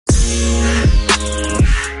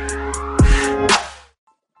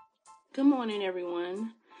Good morning,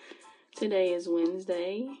 everyone. Today is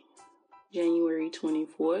Wednesday, January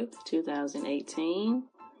 24th, 2018.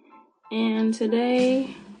 And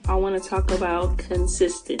today I want to talk about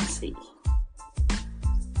consistency.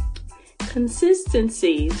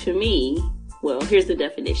 Consistency to me, well, here's the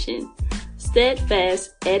definition: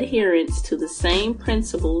 steadfast adherence to the same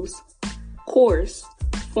principles, course,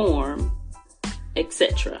 form,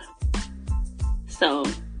 etc. So,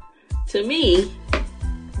 to me,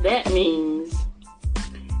 that means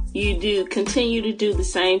you continue to do the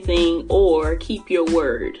same thing or keep your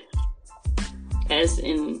word, as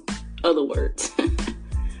in other words.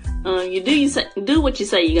 You do what you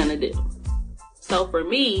say you're going to do. So for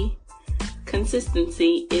me,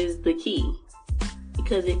 consistency is the key.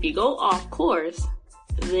 Because if you go off course,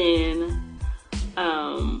 then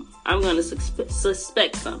I'm going to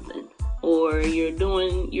suspect something. Or you're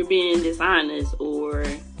being dishonest, or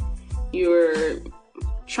you're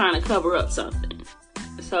trying to cover up something.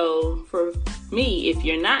 So for me, if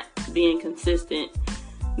you're not being consistent,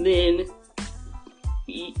 then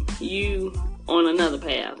you on another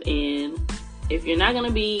path. And if you're not going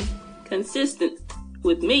to be consistent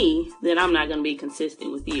with me, then I'm not going to be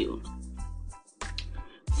consistent with you.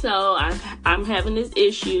 So I'm having this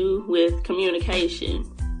issue with communication.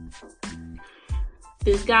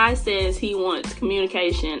 This guy says he wants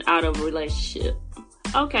communication out of a relationship.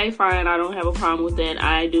 Okay, fine. I don't have a problem with that.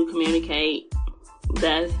 I do communicate.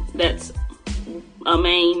 That's a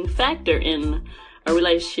main factor in a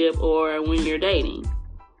relationship or when you're dating.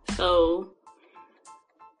 So,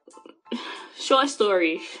 long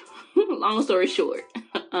story short,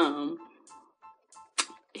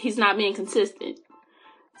 he's not being consistent.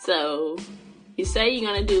 So, you say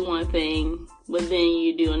you're going to do one thing, but then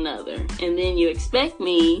you do another. And then you expect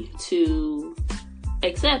me to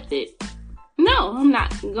accept it. No, I'm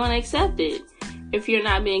not going to accept it. If you're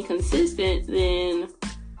not being consistent, then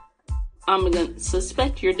I'm going to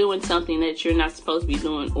suspect you're doing something that you're not supposed to be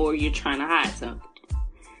doing, or you're trying to hide something.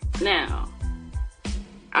 Now,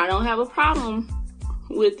 I don't have a problem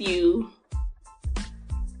with you,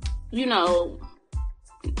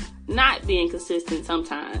 not being consistent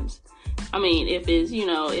sometimes. I mean, if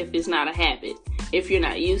it's not a habit, if you're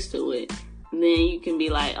not used to it, then you can be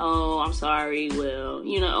like, oh, I'm sorry, well,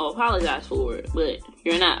 apologize for it. But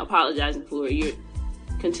you're not apologizing for it. You're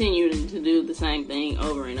continuing to do the same thing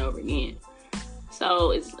over and over again.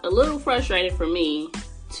 So it's a little frustrating for me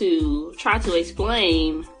to try to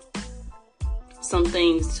explain some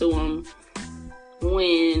things to him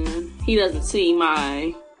when he doesn't see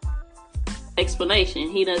my explanation.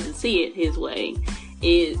 He doesn't see it his way.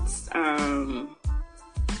 It's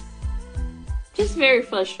just very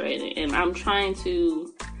frustrating, and I'm trying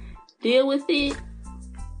to deal with it,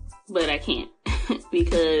 but I can't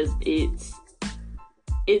because it's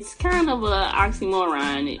kind of a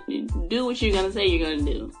oxymoron. Do what you're gonna say you're gonna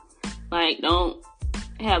do. Like, don't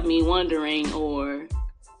have me wondering or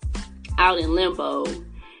out in limbo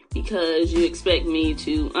because you expect me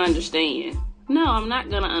to understand. No, I'm not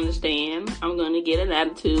gonna understand. I'm gonna get an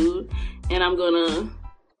attitude, and I'm gonna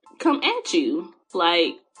come at you.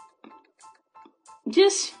 Like,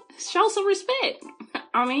 just show some respect.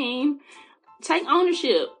 I mean, take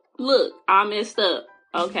ownership. Look, I messed up.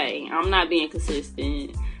 Okay, I'm not being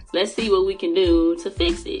consistent. Let's see what we can do to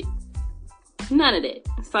fix it. None of that.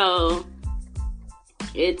 So,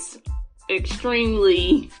 it's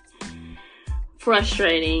extremely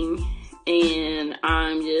frustrating, and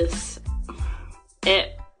I'm just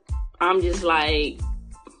like,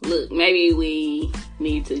 look, maybe we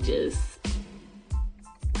need to just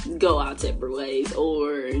go our separate ways,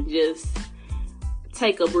 or just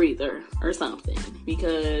take a breather or something,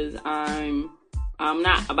 because I'm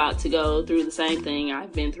not about to go through the same thing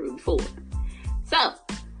I've been through before. So,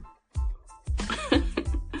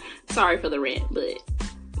 sorry for the rant, but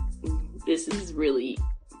this is really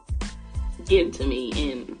getting to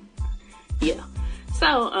me, and yeah.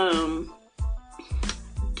 So,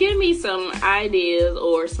 give me some ideas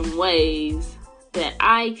or some ways that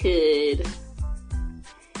I could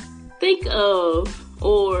think of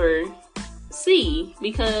or see,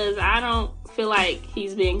 because I don't feel like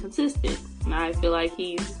he's being consistent, and I feel like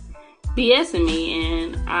he's BSing me,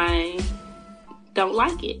 and I don't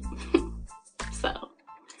like it. So,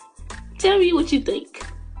 tell me what you think.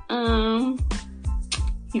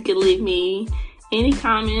 You can leave me any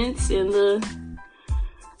comments in the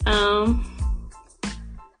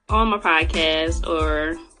on my podcast,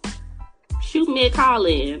 or shoot me a call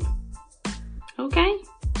in. Okay?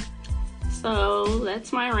 So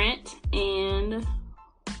that's my rant and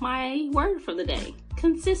my word for the day: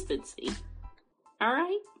 consistency. All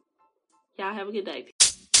right? Y'all have a good day.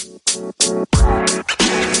 You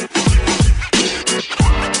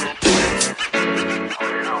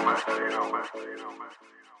know, man.